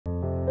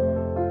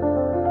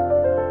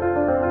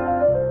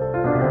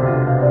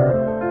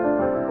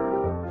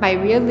My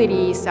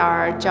realities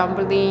are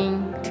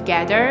jumbling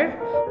together.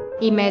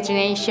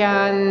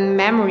 Imagination,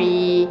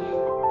 memory.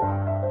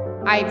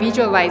 I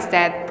visualize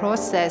that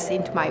process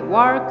into my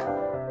work.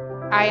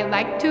 I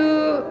like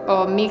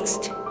to mix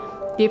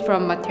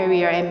different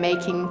material and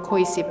making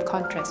cohesive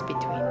contrast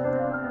between.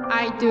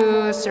 I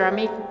do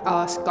ceramic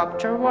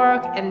sculpture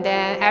work, and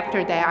then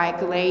after that I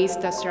glaze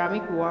the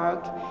ceramic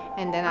work,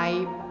 and then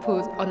I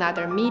put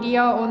another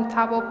media on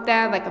top of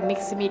that, like a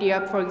mixed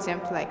media, for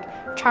example, like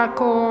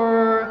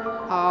charcoal,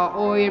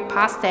 oil,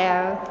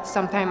 pastel.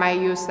 Sometimes I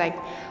use like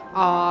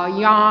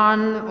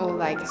yarn or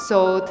like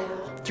sewed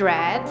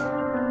thread.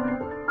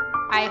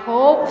 I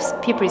hope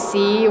people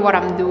see what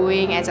I'm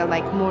doing as a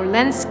like more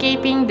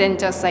landscaping than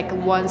just like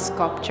one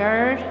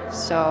sculpture.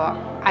 So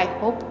I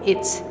hope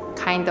it's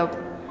kind of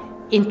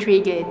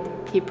intrigued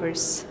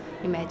people's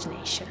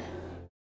imagination.